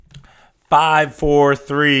5, 4,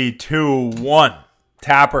 3, 2, 1.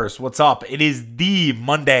 Tappers, what's up? It is the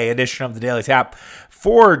Monday edition of the Daily Tap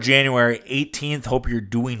for January 18th. Hope you're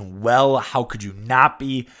doing well. How could you not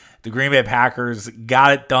be? The Green Bay Packers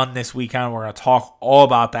got it done this weekend. We're going to talk all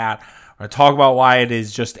about that. We're going to talk about why it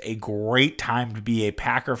is just a great time to be a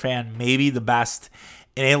Packer fan, maybe the best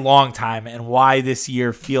in a long time, and why this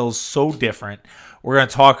year feels so different. We're going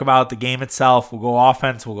to talk about the game itself. We'll go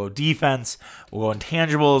offense, we'll go defense, we'll go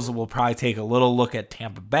intangibles. We'll probably take a little look at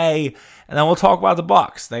Tampa Bay, and then we'll talk about the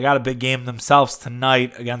Bucs. They got a big game themselves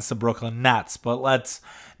tonight against the Brooklyn Nets, but let's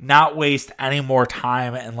not waste any more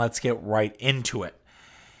time and let's get right into it.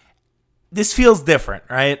 This feels different,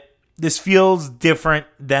 right? This feels different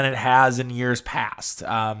than it has in years past.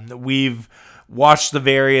 We've watched the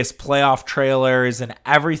various playoff trailers and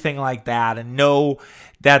everything like that and know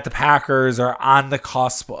that the Packers are on the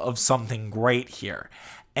cusp of something great here.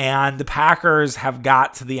 And the Packers have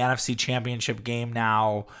got to the NFC Championship game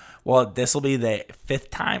now. Well, this will be the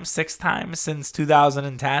sixth time since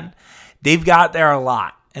 2010. They've got there a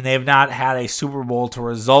lot, and they've not had a Super Bowl to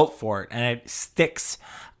result for it. And it sticks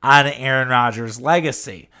on Aaron Rodgers'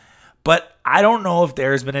 legacy. But I don't know if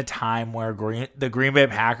there's been a time where the Green Bay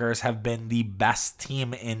Packers have been the best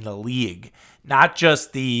team in the league. Not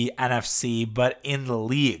just the NFC, but in the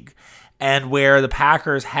league. And where the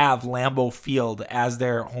Packers have Lambeau Field as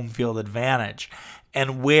their home field advantage.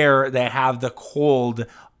 And where they have the cold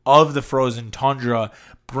of the frozen tundra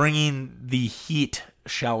bringing the heat,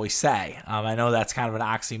 shall we say. I know that's kind of an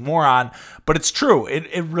oxymoron, but it's true.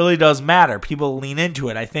 It really does matter. People lean into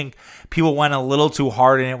it. I think people went a little too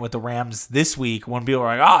hard in it with the Rams this week when people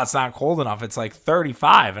were like, oh, it's not cold enough. It's like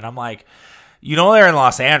 35. And I'm like, they're in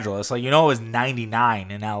Los Angeles. Like, it was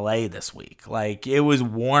 99 in LA this week. Like, it was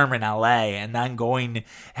warm in LA, and then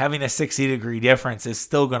having a 60-degree difference is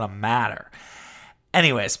still going to matter.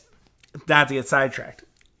 Anyways, not to get sidetracked.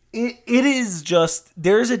 It is just,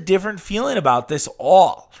 there's a different feeling about this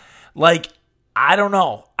all. Like, I don't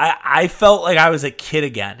know. I felt like I was a kid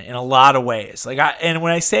again in a lot of ways. And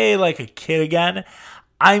when I say like a kid again,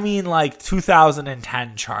 I mean like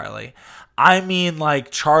 2010 Charlie. I mean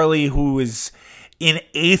like Charlie who was in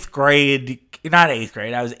 8th grade, not 8th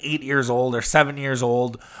grade, I was 8 years old or 7 years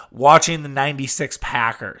old watching the 96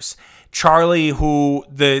 Packers. Charlie,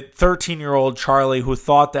 the 13-year-old Charlie who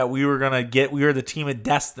thought that we were the team of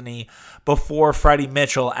destiny before Freddie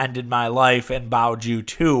Mitchell ended my life and bowed you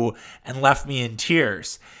too and left me in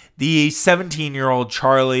tears. The 17-year-old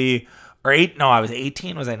Charlie, I was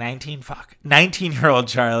 18. Was I 19? Fuck. 19-year-old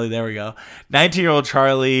Charlie, there we go. 19-year-old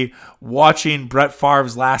Charlie watching Brett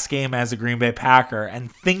Favre's last game as a Green Bay Packer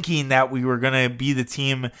and thinking that we were going to be the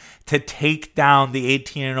team to take down the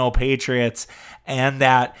 18-0 Patriots and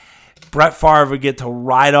that Brett Favre would get to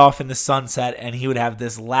ride off in the sunset and he would have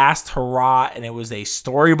this last hurrah and it was a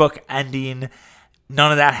storybook ending.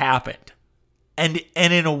 None of that happened. And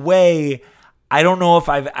in a way, I don't know if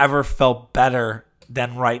I've ever felt better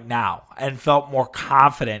than right now and felt more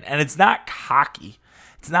confident. And it's not cocky.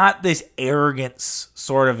 It's not this arrogance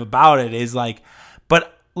sort of about it. It's like,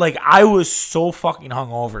 but like I was so fucking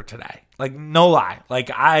hungover today. Like no lie. But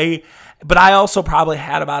I also probably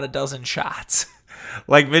had about a dozen shots.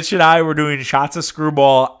 Like Mitch and I were doing shots of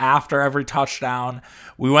screwball after every touchdown.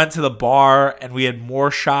 We went to the bar and we had more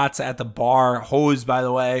shots at the bar. Hose, by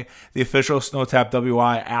the way, the official SnowTap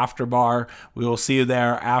WI after bar. We will see you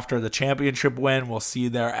there after the championship win. We'll see you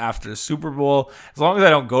there after the Super Bowl. As long as I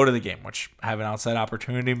don't go to the game, which I have an outside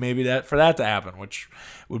opportunity maybe for that to happen, which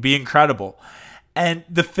would be incredible. And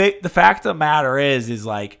the fact of the matter is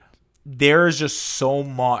like there is just so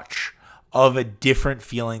much of a different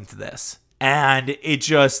feeling to this. And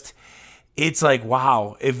it's like,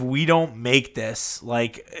 wow, if we don't make this,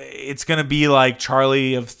 like, it's going to be like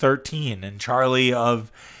Charlie of 13 and Charlie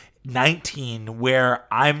of 19, where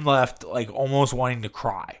I'm left, like, almost wanting to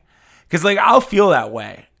cry. Because, like, I'll feel that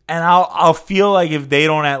way. And I'll feel like if they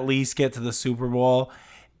don't at least get to the Super Bowl,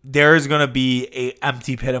 there's going to be an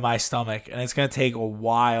empty pit in my stomach. And it's going to take a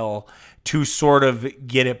while to sort of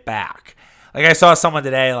get it back. Like I saw someone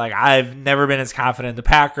today, like I've never been as confident in the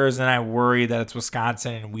Packers, and I worry that it's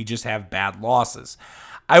Wisconsin and we just have bad losses.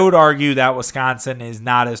 I would argue that Wisconsin is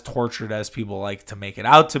not as tortured as people like to make it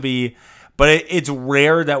out to be, but it's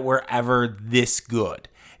rare that we're ever this good.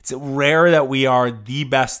 It's rare that we are the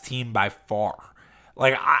best team by far.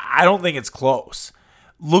 Like I don't think it's close.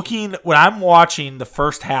 When I'm watching the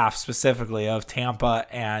first half specifically of Tampa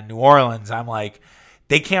and New Orleans, I'm like,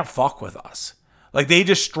 they can't fuck with us. Like, they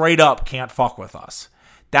just straight up can't fuck with us.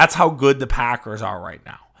 That's how good the Packers are right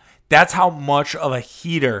now. That's how much of a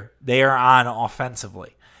heater they are on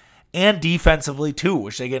offensively. and defensively too,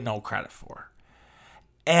 which they get no credit for.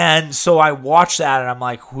 And so I watched that and I'm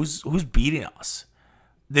like, who's beating us?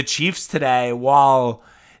 The Chiefs today, while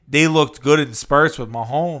they looked good in spurts with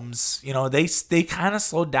Mahomes, they kind of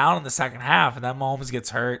slowed down in the second half, and then Mahomes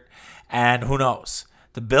gets hurt, and who knows?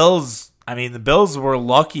 The Bills were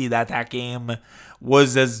lucky that game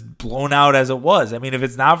was as blown out as it was. I mean, if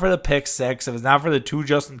it's not for the pick six, if it's not for the 2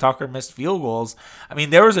 Justin Tucker missed field goals, I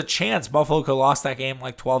mean, there was a chance Buffalo could have lost that game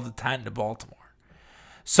like 12-10 to Baltimore.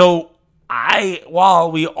 So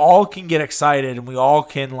while we all can get excited and we all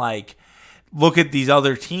can look at these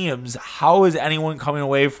other teams, how is anyone coming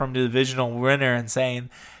away from the divisional winner and saying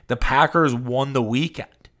the Packers won the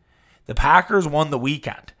weekend? The Packers won the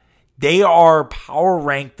weekend. They are power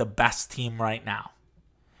ranked the best team right now.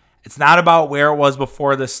 It's not about where it was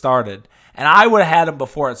before this started. And I would have had them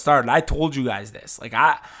before it started. I told you guys this.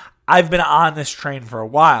 I've been on this train for a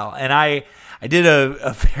while. And I did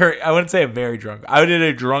a very, I wouldn't say a very drunk, I did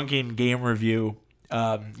a drunken game review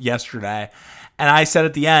yesterday. And I said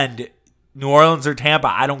at the end, New Orleans or Tampa,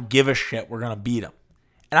 I don't give a shit. We're going to beat them.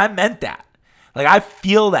 And I meant that. I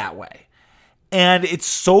feel that way. And it's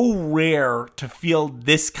so rare to feel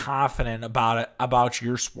this confident about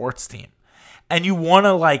your sports team. And you want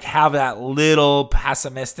to have that little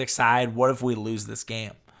pessimistic side. What if we lose this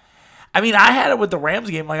game? I mean, I had it with the Rams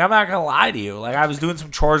game. I'm not going to lie to you. I was doing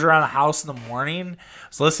some chores around the house in the morning. I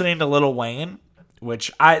was listening to Lil Wayne,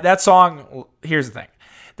 that song, here's the thing.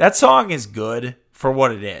 That song is good for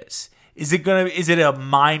what it is. Is it a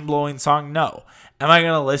mind-blowing song? No. Am I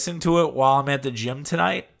going to listen to it while I'm at the gym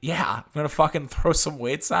tonight? Yeah. I'm going to fucking throw some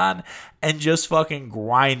weights on and just fucking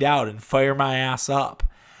grind out and fire my ass up.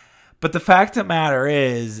 But the fact of the matter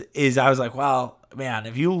is I was like, well, man,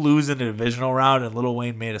 if you lose in a divisional round and Lil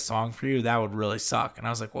Wayne made a song for you, that would really suck. And I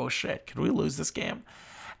was like, well, shit, could we lose this game?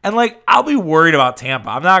 And I'll be worried about Tampa.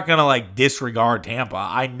 I'm not going to disregard Tampa.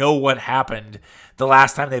 I know what happened the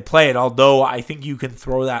last time they played, although I think you can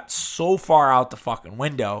throw that so far out the fucking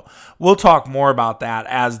window. We'll talk more about that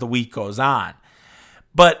as the week goes on.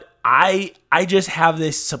 But I just have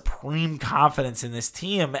this supreme confidence in this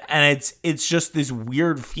team, and it's just this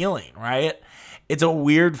weird feeling, right? It's a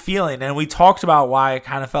weird feeling, and we talked about why it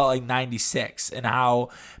kind of felt like 96 and how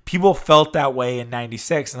people felt that way in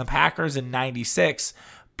 96, and the Packers in 96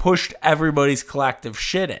 pushed everybody's collective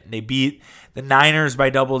shit in. They beat the Niners by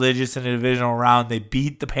double digits in the divisional round. They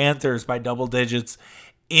beat the Panthers by double digits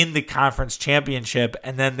in the conference championship,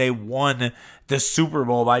 and then they won the Super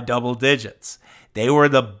Bowl by double digits. They were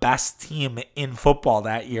the best team in football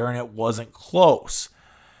that year, and it wasn't close.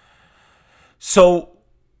 So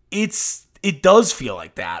it does feel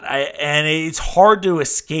like that, and it's hard to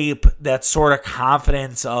escape that sort of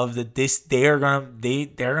confidence of that they're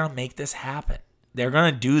gonna make this happen. They're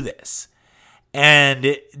gonna do this,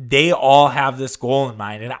 and they all have this goal in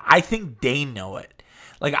mind, and I think they know it.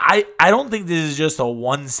 I don't think this is just a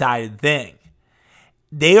one-sided thing.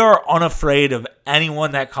 They are unafraid of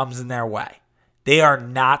anyone that comes in their way. They are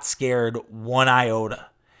not scared one iota.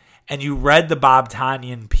 And you read the Bob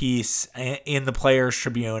Tonyan piece in the Players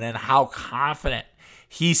Tribune and how confident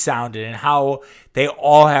he sounded and how they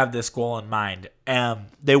all have this goal in mind. And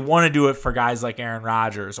they want to do it for guys like Aaron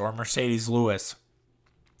Rodgers or Mercedes Lewis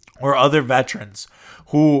or other veterans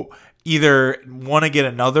who either want to get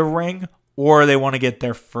another ring or they want to get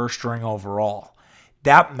their first ring overall.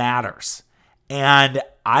 That matters. And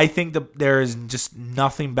I think that there is just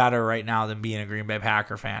nothing better right now than being a Green Bay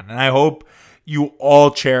Packer fan. And I hope you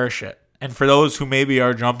all cherish it. And for those who maybe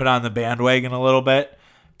are jumping on the bandwagon a little bit,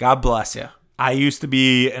 God bless you. I used to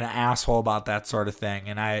be an asshole about that sort of thing.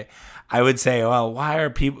 And I would say, well, why are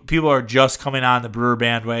people are just coming on the Brewer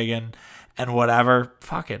bandwagon and whatever?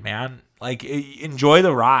 Fuck it, man. Enjoy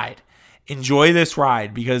the ride. Enjoy this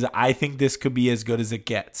ride because I think this could be as good as it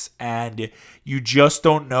gets. And you just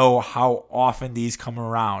don't know how often these come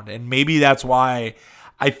around. And maybe that's why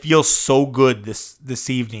I feel so good this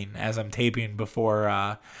evening as I'm taping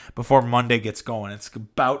before Monday gets going. It's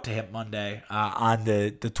about to hit Monday on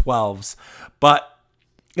the 12s. But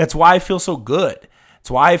that's why I feel so good.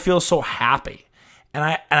 It's why I feel so happy.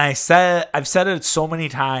 And I've said it so many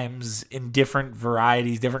times in different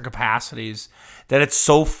varieties, different capacities, that it's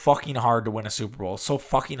so fucking hard to win a Super Bowl. It's so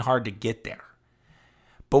fucking hard to get there.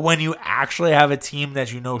 But when you actually have a team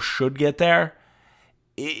that you know should get there,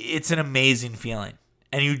 it's an amazing feeling.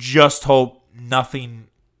 And you just hope nothing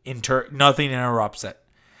interrupts it.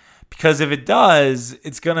 Because if it does,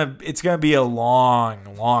 it's gonna be a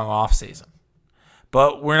long, long off season.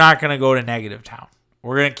 But we're not gonna go to negative town.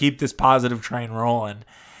 We're gonna keep this positive train rolling.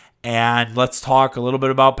 And let's talk a little bit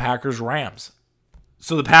about Packers Rams.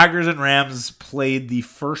 So the Packers and Rams played the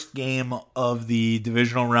first game of the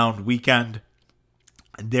divisional round weekend.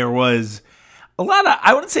 There was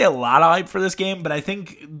I wouldn't say a lot of hype for this game, but I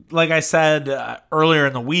think, like I said earlier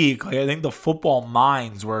in the week, I think the football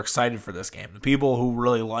minds were excited for this game. The people who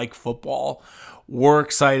really like football were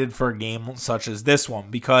excited for a game such as this one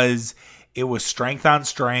because it was strength on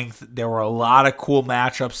strength. There were a lot of cool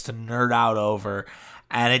matchups to nerd out over,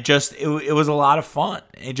 and it was a lot of fun.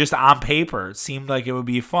 It just, on paper, it seemed like it would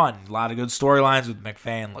be fun. A lot of good storylines with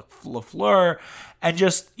McVay and LaFleur, and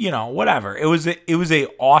just, whatever. It was a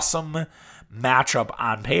awesome matchup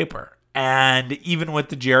on paper. And even with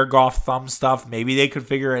the Jared Goff thumb stuff, maybe they could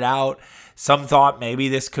figure it out. Some thought maybe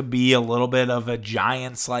this could be a little bit of a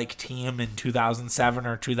Giants-like team in 2007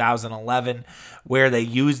 or 2011 where they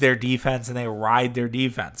use their defense and they ride their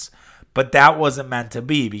defense. But that wasn't meant to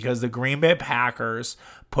be because the Green Bay Packers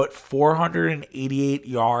put 488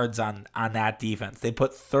 yards on that defense. They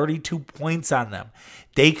put 32 points on them.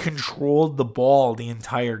 They controlled the ball the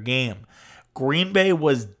entire game. Green Bay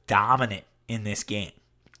was dominant in this game.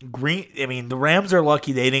 The Rams are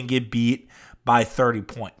lucky they didn't get beat by 30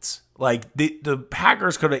 points. Like, the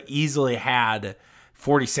Packers could have easily had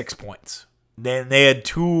 46 points. Then they had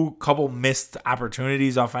couple missed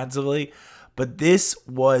opportunities offensively, but this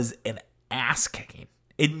was an ass kicking.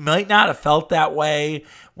 It might not have felt that way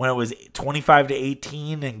when it was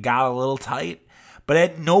 25-18 and got a little tight, but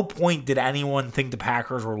at no point did anyone think the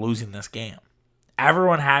Packers were losing this game.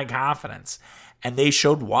 Everyone had confidence, and they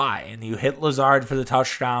showed why. And you hit Lazard for the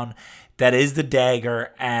touchdown. That is the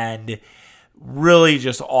dagger, and really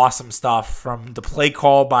just awesome stuff from the play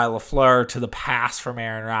call by LaFleur to the pass from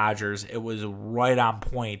Aaron Rodgers. It was right on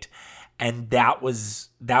point. And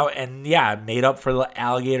it made up for the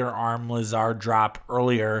alligator arm Lazard drop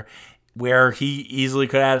earlier where he easily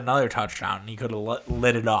could have had another touchdown and he could have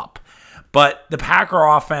lit it up. But the Packer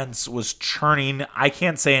offense was churning. I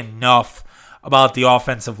can't say enough about the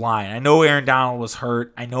offensive line. I know Aaron Donald was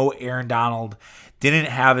hurt. I know Aaron Donald didn't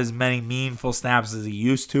have as many meaningful snaps as he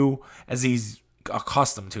used to, as he's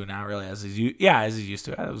accustomed to, not really as he's used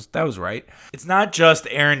to. That was right. It's not just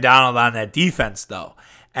Aaron Donald on that defense though.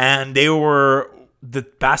 And they were the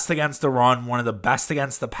best against the run, one of the best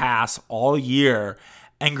against the pass all year.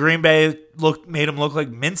 And Green Bay made them look like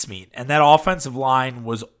mincemeat. And that offensive line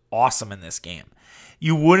was awesome in this game.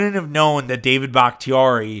 You wouldn't have known that David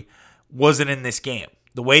Bakhtiari wasn't in this game.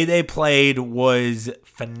 The way they played was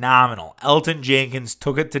phenomenal. Elton Jenkins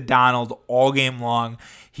took it to Donald all game long.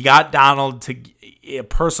 He got Donald to a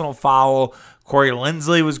personal foul. Corey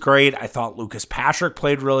Linsley was great. I thought Lucas Patrick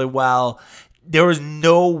played really well. There was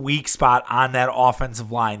no weak spot on that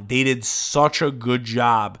offensive line. They did such a good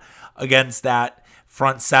job against that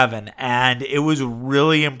front seven, and it was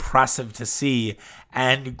really impressive to see.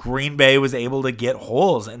 And Green Bay was able to get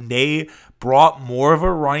holes, and they brought more of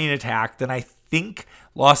a running attack than I think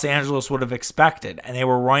Los Angeles would have expected. And they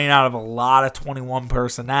were running out of a lot of 21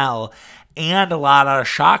 personnel and a lot out of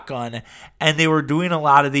shotgun, and they were doing a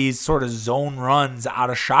lot of these sort of zone runs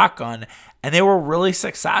out of shotgun, and they were really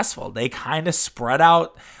successful. They kind of spread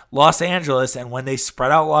out Los Angeles, and when they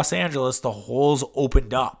spread out Los Angeles, the holes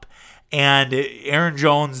opened up. And Aaron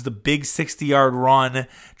Jones, the big 60-yard run.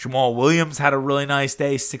 Jamal Williams had a really nice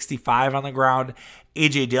day, 65 on the ground.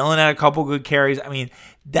 A.J. Dillon had a couple good carries. I mean,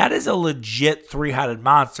 that is a legit three-headed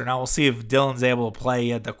monster. Now, we'll see if Dillon's able to play. He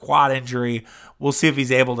had the quad injury. We'll see if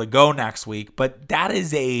he's able to go next week. But that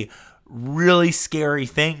is a really scary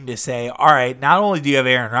thing to say, all right, not only do you have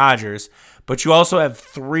Aaron Rodgers, but you also have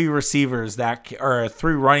three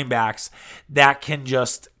running backs that can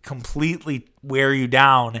just completely wear you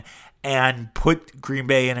down and put Green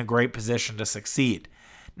Bay in a great position to succeed.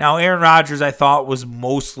 Now, Aaron Rodgers, I thought, was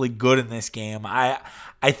mostly good in this game. I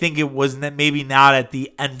think it was maybe not at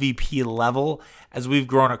the MVP level as we've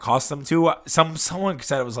grown accustomed to. Someone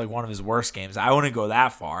said it was like one of his worst games. I wouldn't go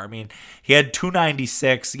that far. I mean, he had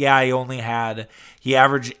 296. Yeah, he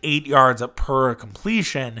averaged 8 yards per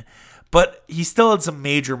completion, but he still had some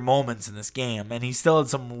major moments in this game, and he still had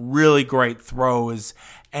some really great throws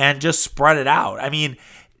and just spread it out. I mean,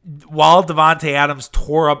 while Davante Adams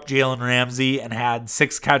tore up Jalen Ramsey and had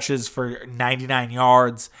 6 catches for 99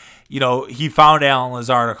 yards, he found Allen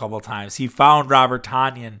Lazard a couple times. He found Robert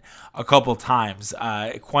Tonyan a couple times.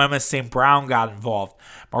 Quema St. Brown got involved.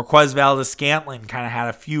 Marquez Valdes-Scantling kind of had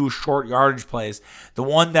a few short yardage plays. The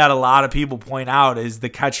one that a lot of people point out is the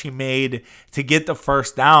catch he made to get the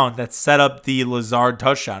first down that set up the Lazard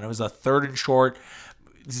touchdown. It was a 3rd and short.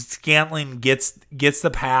 Scantling gets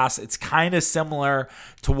the pass. It's kind of similar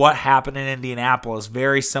to what happened in Indianapolis.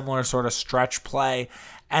 Very similar sort of stretch play.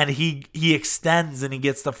 and he extends and he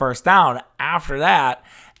gets the first down. After that,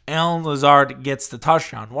 Allen Lazard gets the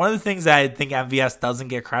touchdown. One of the things that I think MVS doesn't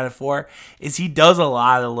get credit for is he does a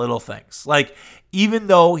lot of little things. Like, even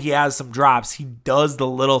though he has some drops, he does the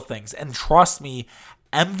little things. And trust me,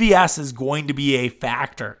 MVS is going to be a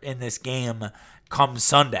factor in this game come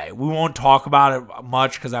Sunday. We won't talk about it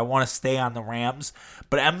much because I want to stay on the Rams,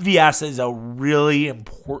 but MVS is a really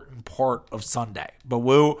important part of Sunday. But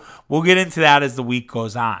we'll get into that as the week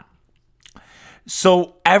goes on.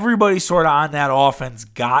 So everybody sort of on that offense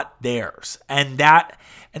got theirs, and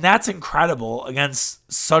that's incredible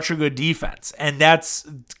against such a good defense. And that's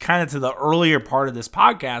kind of to the earlier part of this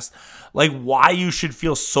podcast, like why you should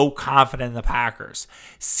feel so confident in the Packers.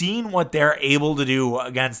 Seeing what they're able to do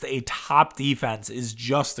against a top defense is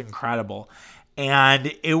just incredible.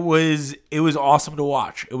 And it was awesome to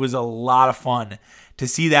watch. It was a lot of fun to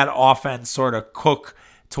see that offense sort of cook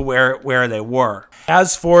to where they were.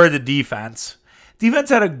 As for the defense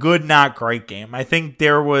had a good, not great game. I think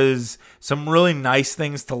there was some really nice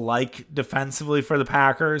things to like defensively for the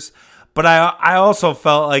Packers, but I also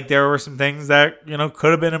felt like there were some things that,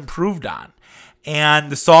 could have been improved on.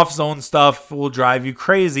 And the soft zone stuff will drive you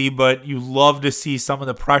crazy, but you love to see some of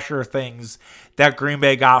the pressure things that Green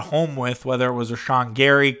Bay got home with, whether it was Rashawn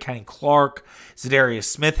Gary, Kenny Clark, Zadarius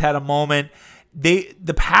Smith had a moment. The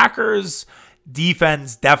Packers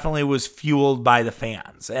defense definitely was fueled by the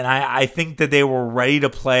fans. And I think that they were ready to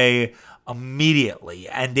play immediately,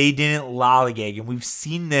 and they didn't lollygag. And we've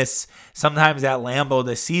seen this sometimes at Lambeau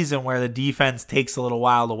this season where the defense takes a little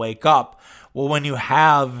while to wake up. Well, when you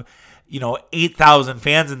have 8,000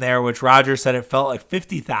 fans in there, which Roger said it felt like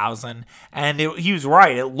 50,000, and he was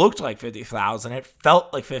right. It looked like 50,000. It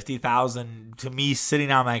felt like 50,000 to me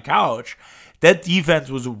sitting on my couch. That defense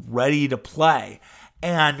was ready to play.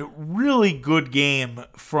 And really good game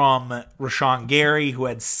from Rashawn Gary, who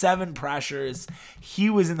had 7 pressures. He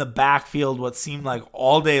was in the backfield what seemed like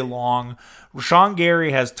all day long. Rashawn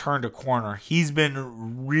Gary has turned a corner. He's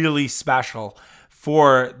been really special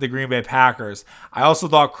for the Green Bay Packers. I also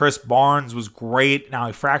thought Chris Barnes was great. Now,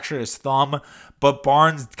 he fractured his thumb, but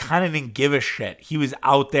Barnes kind of didn't give a shit. He was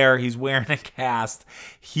out there. He's wearing a cast.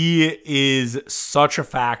 He is such a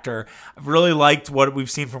factor. I've really liked what we've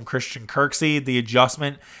seen from Christian Kirksey. The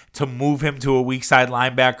adjustment to move him to a weak side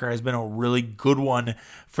linebacker has been a really good one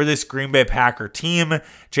for this Green Bay Packer team.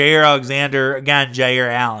 Jair Alexander, again,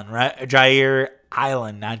 Jair Allen, right? Jair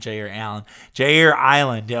Island, not Jair Allen. Jair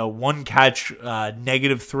Island, 1 catch,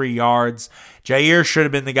 -3 yards. Jair should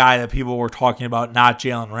have been the guy that people were talking about, not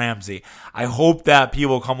Jalen Ramsey. I hope that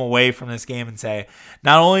people come away from this game and say,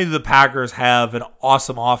 not only do the Packers have an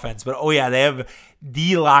awesome offense, but they have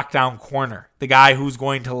the lockdown corner, the guy who's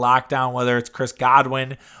going to lock down, whether it's Chris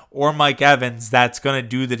Godwin or Mike Evans, that's going to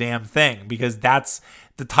do the damn thing, because that's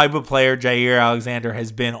the type of player Jair Alexander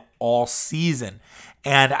has been all season.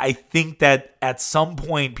 And I think that at some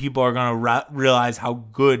point people are going to realize how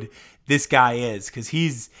good this guy is, because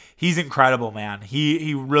he's incredible, man.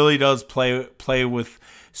 He really does play with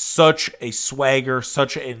such a swagger,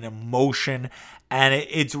 such an emotion, and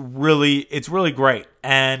it's really great.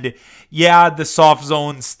 And the soft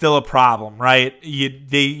zone's still a problem, right?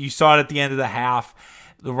 You saw it at the end of the half.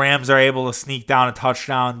 The Rams are able to sneak down a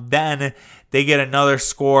touchdown. Then they get another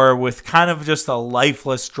score with kind of just a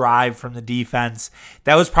lifeless drive from the defense.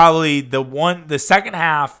 That was probably the second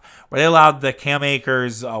half where they allowed the Cam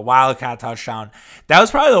Akers Wildcat touchdown. That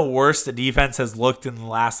was probably the worst the defense has looked in the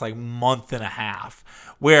last month and a half,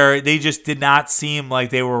 where they just did not seem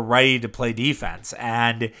like they were ready to play defense.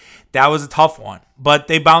 And that was a tough one. But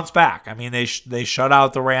they bounced back. I mean, they shut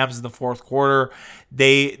out the Rams in the fourth quarter.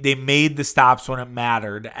 They made the stops when it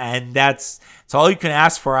mattered. And that's all you can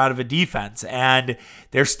ask for out of a defense. And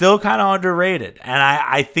they're still kind of underrated. And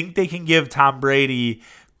I think they can give Tom Brady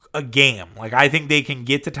a game. I think they can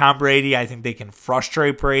get to Tom Brady. I think they can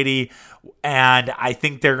frustrate Brady. And I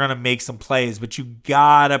think they're going to make some plays. But you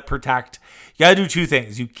got to do 2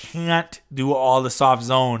 things. You can't do all the soft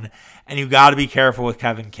zone, and you got to be careful with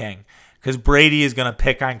Kevin King, because Brady is going to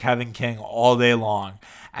pick on Kevin King all day long.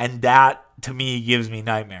 And that, to me, gives me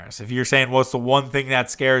nightmares. If you're saying what's the one thing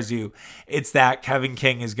that scares you, it's that Kevin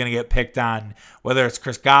King is going to get picked on, whether it's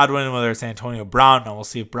Chris Godwin, whether it's Antonio Brown. And we'll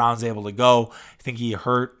see if Brown's able to go. I think he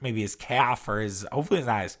hurt maybe his calf or hopefully it's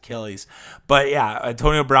not his Achilles. But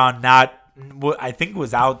Antonio Brown I think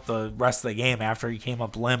was out the rest of the game after he came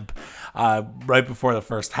up limp right before the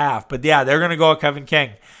first half. But they're going to go with Kevin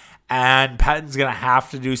King. And Pettine's going to have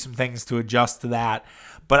to do some things to adjust to that.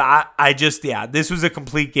 But this was a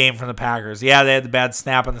complete game from the Packers. They had the bad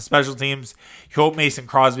snap on the special teams. You hope Mason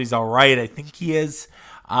Crosby's all right. I think he is.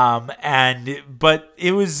 But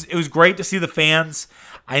it was great to see the fans.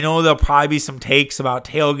 I know there'll probably be some takes about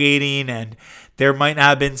tailgating and there might not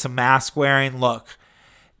have been some mask wearing. Look,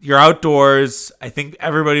 you're outdoors. I think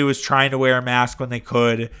everybody was trying to wear a mask when they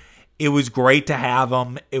could. It was great to have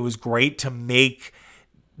them. It was great to make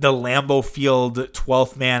the Lambeau Field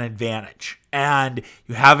 12th man advantage. And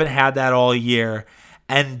you haven't had that all year.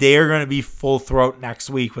 And they're going to be full throat next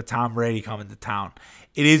week with Tom Brady coming to town.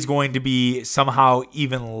 It is going to be somehow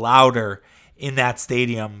even louder in that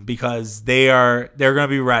stadium because they're going to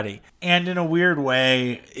be ready. And in a weird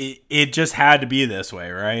way, it just had to be this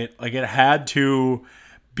way, right? Like it had to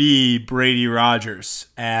be Brady Rodgers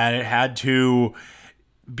and it had to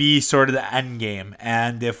be sort of the end game.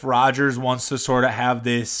 And if Rodgers wants to sort of have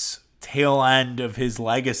this tail end of his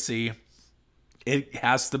legacy, it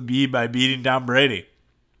has to be by beating Tom Brady.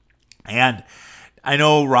 And I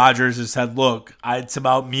know Rodgers has said, look, it's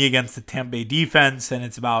about me against the Tampa Bay defense and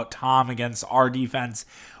it's about Tom against our defense.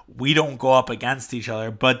 We don't go up against each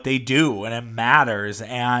other, but they do, and it matters.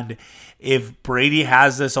 And if Brady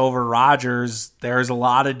has this over Rodgers, there's a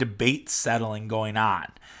lot of debate settling going on.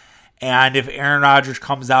 And if Aaron Rodgers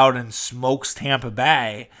comes out and smokes Tampa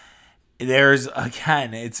Bay, there's,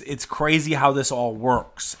 again, it's crazy how this all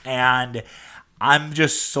works. And I'm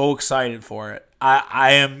just so excited for it.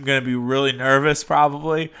 I am going to be really nervous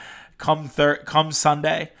probably come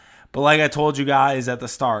Sunday. But like I told you guys at the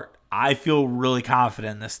start, I feel really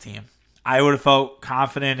confident in this team. I would have felt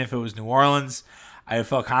confident if it was New Orleans. I would have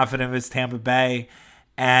felt confident if it's Tampa Bay.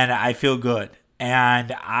 And I feel good.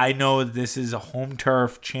 And I know that this is a home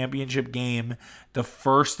turf championship game, the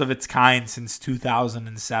first of its kind since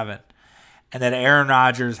 2007. And that Aaron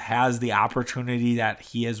Rodgers has the opportunity that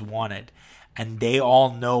he has wanted. And they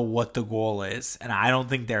all know what the goal is. And I don't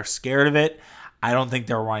think they're scared of it. I don't think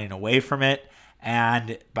they're running away from it.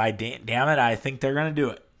 And damn it, I think they're going to do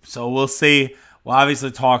it. So we'll see. We'll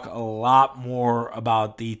obviously talk a lot more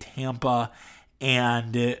about the Tampa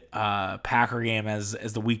and Packer game as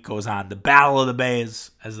the week goes on. The Battle of the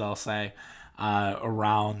Bays, as they'll say,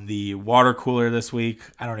 around the water cooler this week.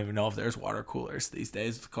 I don't even know if there's water coolers these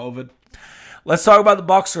days with COVID. Let's talk about the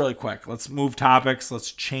Bucs really quick. Let's move topics.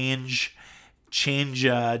 Let's change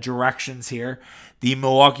directions here. The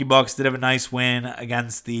Milwaukee Bucks did have a nice win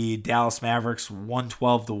against the Dallas Mavericks,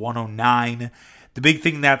 112-109. The big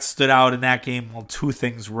thing that stood out in that game, well, two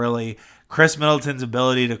things really. Chris Middleton's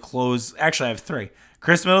ability to close, actually I have three.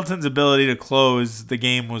 Chris Middleton's ability to close the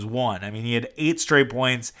game was one. I mean, he had 8 straight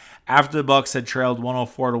points after the Bucks had trailed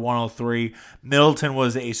 104-103. Middleton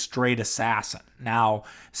was a straight assassin. Now,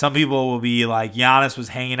 some people will be like, Giannis was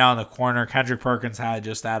hanging out in the corner. Kendrick Perkins had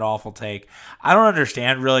just that awful take. I don't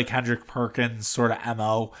understand really Kendrick Perkins' sort of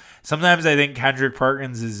MO. Sometimes I think Kendrick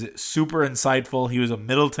Perkins is super insightful. He was a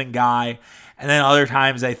Middleton guy. And then other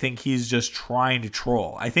times I think he's just trying to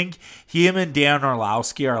troll. I think him and Dan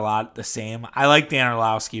Orlovsky are a lot the same. I like Dan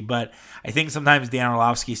Orlovsky, but I think sometimes Dan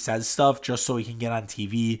Orlovsky says stuff just so he can get on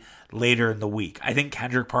TV later in the week. I think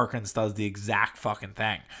Kendrick Perkins does the exact fucking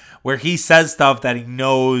thing, where he says stuff that he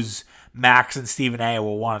knows Max and Stephen A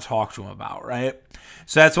will want to talk to him about, right?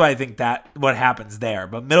 So that's why I think that what happens there.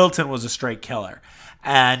 But Middleton was a straight killer.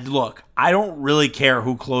 And look, I don't really care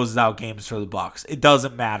who closes out games for the Bucks. It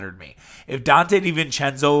doesn't matter to me. If Dante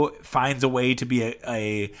DiVincenzo finds a way to be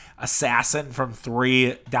a assassin from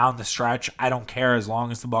 3 down the stretch, I don't care as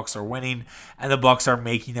long as the Bucks are winning and the Bucks are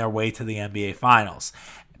making their way to the NBA Finals.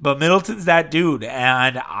 But Middleton's that dude,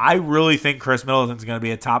 and I really think Chris Middleton's going to be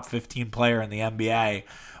a top 15 player in the NBA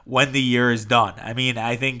when the year is done. I mean,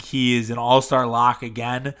 I think he is an all-star lock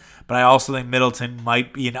again, but I also think Middleton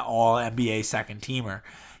might be an all-NBA second-teamer.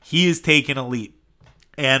 He is taking a leap,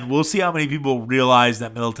 and we'll see how many people realize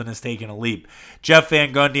that Middleton has taken a leap. Jeff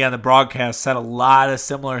Van Gundy on the broadcast said a lot of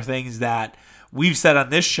similar things that we've said on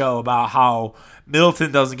this show about how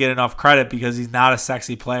Middleton doesn't get enough credit because he's not a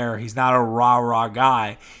sexy player. He's not a rah-rah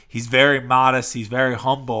guy. He's very modest. He's very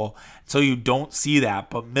humble, so you don't see that.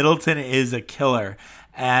 But Middleton is a killer.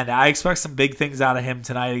 And I expect some big things out of him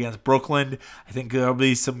tonight against Brooklyn. I think there'll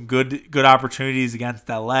be some good opportunities against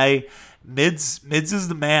LA. Mids is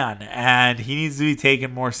the man, and he needs to be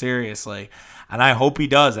taken more seriously. And I hope he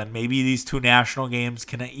does. And maybe these 2 national games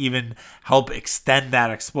can even help extend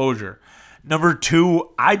that exposure. Number 2,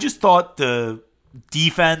 I just thought the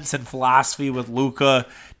defense and philosophy with Luka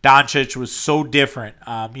Doncic was so different.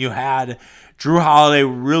 You had Drew Holiday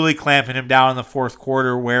really clamping him down in the fourth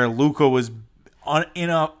quarter, where Luka was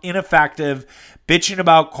ineffective, bitching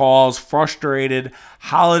about calls, frustrated.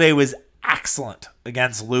 Holiday was excellent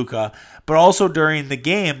against Luka, but also during the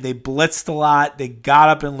game, they blitzed a lot. They got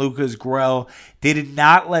up in Luka's grill. They did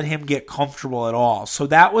not let him get comfortable at all. So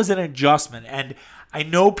that was an adjustment. And I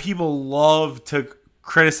know people love to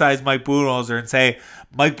criticize Mike Budenholzer and say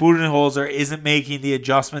Mike Budenholzer isn't making the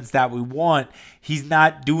adjustments that we want. He's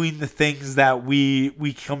not doing the things that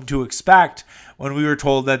we come to expect when we were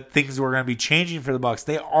told that things were going to be changing for the Bucks.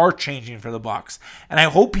 They are changing for the Bucks. And I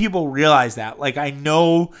hope people realize that. Like, I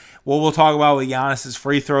know what we'll talk about with Giannis's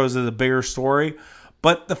free throws is a bigger story,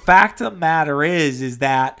 but the fact of the matter is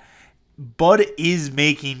that Bud is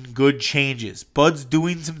making good changes. Bud's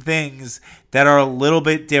doing some things that are a little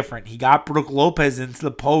bit different. He got Brook Lopez into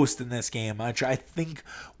the post in this game, which I think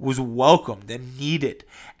was welcomed and needed.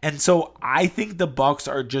 And so I think the Bucks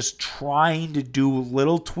are just trying to do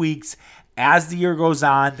little tweaks as the year goes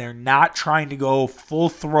on. They're not trying to go full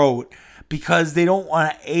throat because they don't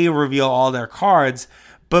want to A, reveal all their cards,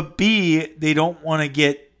 but B, they don't want to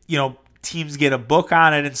get, teams get a book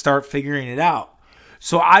on it and start figuring it out.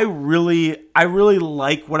 So I really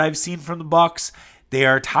like what I've seen from the Bucks. They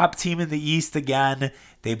are a top team in the East again.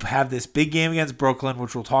 They have this big game against Brooklyn,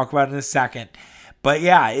 which we'll talk about in a second. But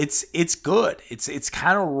yeah, it's good. It's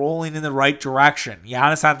kind of rolling in the right direction.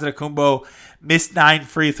 Giannis Antetokounmpo missed 9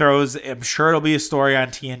 free throws. I'm sure it'll be a story on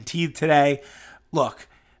TNT today. Look,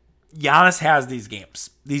 Giannis has these games.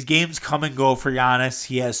 These games come and go for Giannis.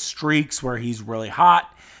 He has streaks where he's really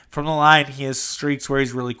hot from the line. He has streaks where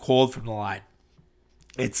he's really cold from the line.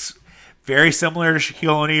 It's very similar to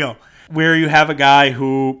Shaquille O'Neal, where you have a guy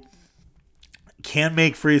who can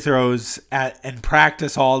make free throws and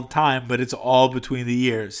practice all the time, but it's all between the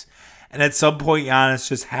years. And at some point, Giannis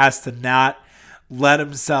just has to not let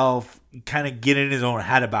himself kind of get in his own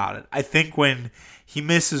head about it. I think when he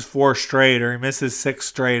misses 4 straight or he misses 6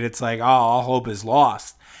 straight, it's like, oh, all hope is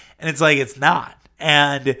lost. And it's like, it's not.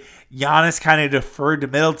 And Giannis kind of deferred to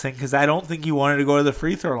Middleton because I don't think he wanted to go to the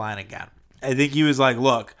free throw line again. I think he was like,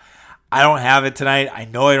 look, I don't have it tonight. I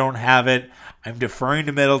know I don't have it. I'm deferring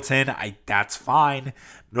to Middleton. That's fine.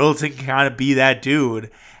 Middleton can kind of be that dude.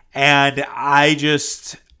 And I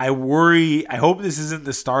worry. I hope this isn't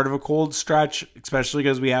the start of a cold stretch, especially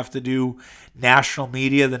because we have to do national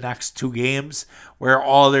media the next 2 games where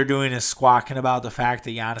all they're doing is squawking about the fact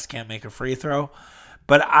that Giannis can't make a free throw.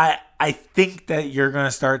 But I think that you're going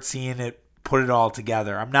to start seeing it put it all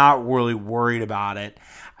together. I'm not really worried about it.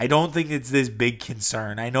 I don't think it's this big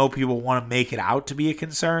concern. I know people want to make it out to be a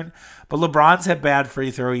concern, but LeBron's had bad free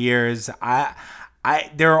throw years.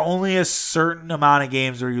 There are only a certain amount of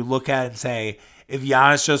games where you look at it and say, if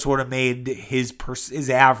Giannis just would have made his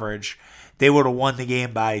average, they would have won the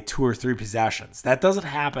game by 2 or 3 possessions. That doesn't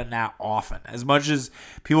happen that often. As much as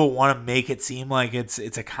people want to make it seem like it's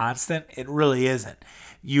a constant, it really isn't.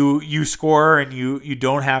 You score and you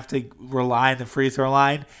don't have to rely on the free throw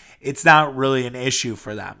line. It's not really an issue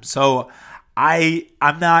for them. So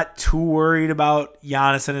I'm not too worried about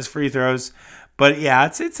Giannis and his free throws. But yeah,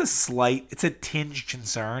 it's a tinge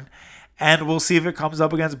concern. And we'll see if it comes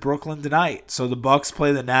up against Brooklyn tonight. So the Bucks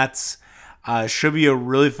play the Nets. Should be a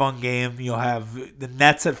really fun game. You'll have the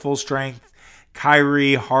Nets at full strength,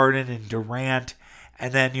 Kyrie, Harden, and Durant.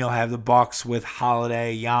 And then you'll have the Bucks with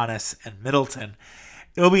Holiday, Giannis, and Middleton.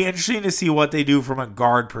 It'll be interesting to see what they do from a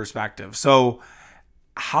guard perspective. So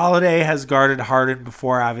Holiday has guarded Harden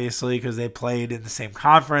before, obviously, because they played in the same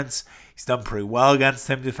conference. He's done pretty well against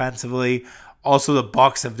him defensively. Also, the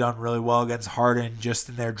Bucks have done really well against Harden just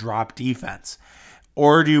in their drop defense.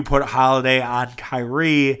 Or do you put Holiday on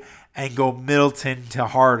Kyrie and go Middleton to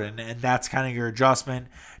Harden? And that's kind of your adjustment.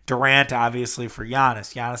 Durant, obviously, for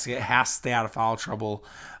Giannis. Giannis has to stay out of foul trouble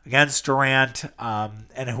against Durant.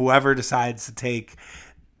 And whoever decides to take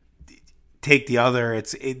the other,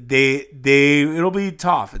 it'll be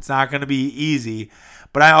tough. It's not going to be easy.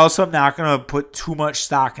 But I also am not going to put too much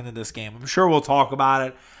stock into this game. I'm sure we'll talk about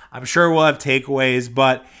it. I'm sure we'll have takeaways,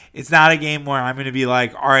 but it's not a game where I'm going to be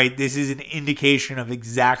like, all right, this is an indication of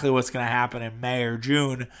exactly what's going to happen in May or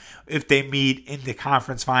June if they meet in the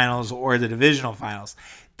conference finals or the divisional finals.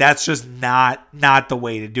 That's just not the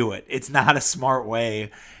way to do it. It's not a smart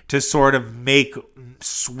way to sort of make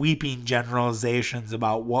sweeping generalizations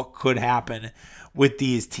about what could happen with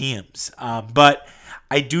these teams. But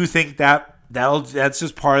I do think that's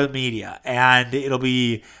just part of the media, and it'll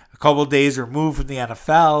be a couple of days removed from the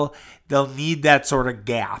NFL. They'll need that sort of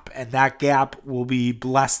gap, and that gap will be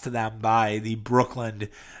blessed to them by the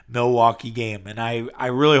Brooklyn-Milwaukee game. And I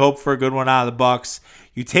really hope for a good one out of the Bucks.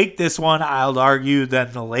 You take this one, I'll argue,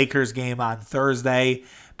 then the Lakers game on Thursday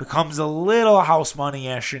becomes a little house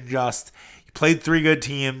money-ish, and just played three good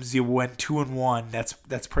teams. You went 2-1.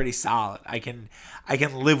 That's pretty solid. I can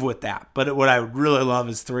live with that. But what I would really love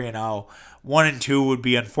is 3-0. 1-2 would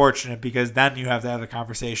be unfortunate because then you have to have the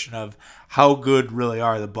conversation of how good really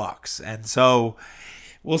are the Bucks. And so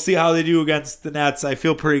we'll see how they do against the Nets. I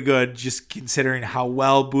feel pretty good just considering how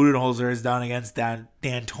well Budenholzer has done against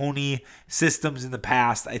D'Antoni systems in the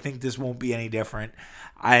past. I think this won't be any different.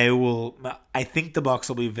 I think the Bucks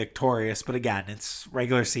will be victorious, but again, it's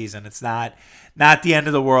regular season. It's not the end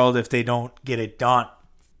of the world if they don't get it done.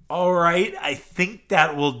 All right, I think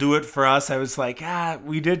that will do it for us. I was like,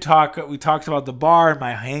 we talked about the bar and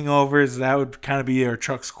my hangovers. That would kind of be our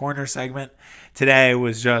Chuck's Corner segment. Today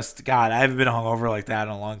was just, God, I haven't been hungover like that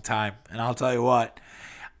in a long time. And I'll tell you what,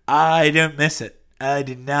 I didn't miss it. I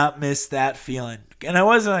did not miss that feeling. And it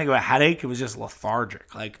wasn't like a headache. It was just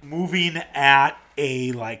lethargic. Like moving at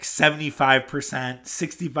a 75%,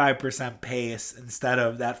 65% pace instead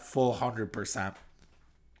of that full 100%.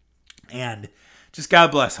 And just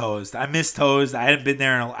God bless Hosed. I missed Hosed. I haven't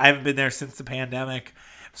been there since the pandemic.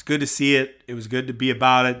 It was good to see it. It was good to be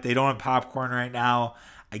about it. They don't have popcorn right now.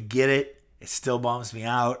 I get it. It still bums me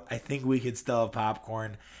out. I think we could still have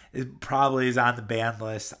popcorn. It probably is on the ban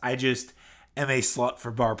list. I just am a slut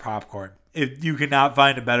for bar popcorn. If you cannot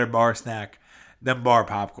find a better bar snack than bar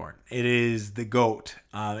popcorn, it is the GOAT.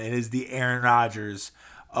 It is the Aaron Rodgers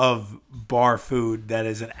of bar food that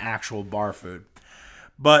is an actual bar food.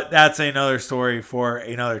 But that's another story for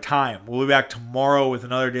another time. We'll be back tomorrow with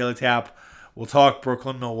another Daily Tap. We'll talk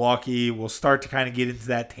Brooklyn, Milwaukee. We'll start to kind of get into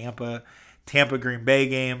that Tampa Green Bay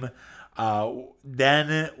game.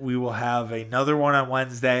 Then we will have another one on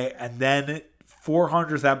Wednesday. And then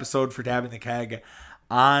 400th episode for Tapping the Keg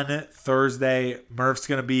on Thursday. Murph's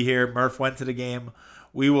going to be here. Murph went to the game.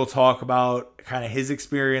 We will talk about kind of his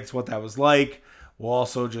experience, what that was like. We'll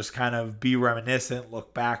also just kind of be reminiscent,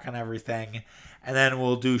 look back on everything. And then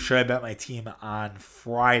we'll do Should I Bet My Team on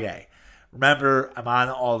Friday. Remember, I'm on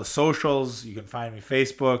all the socials. You can find me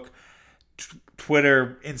Facebook,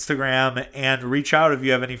 Twitter, Instagram, and reach out if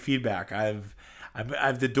you have any feedback. I've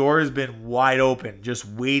the door has been wide open, just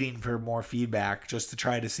waiting for more feedback, just to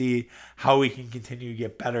try to see how we can continue to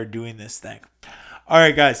get better doing this thing. All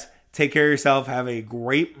right, guys, take care of yourself. Have a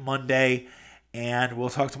great Monday, and we'll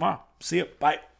talk tomorrow. See you. Bye.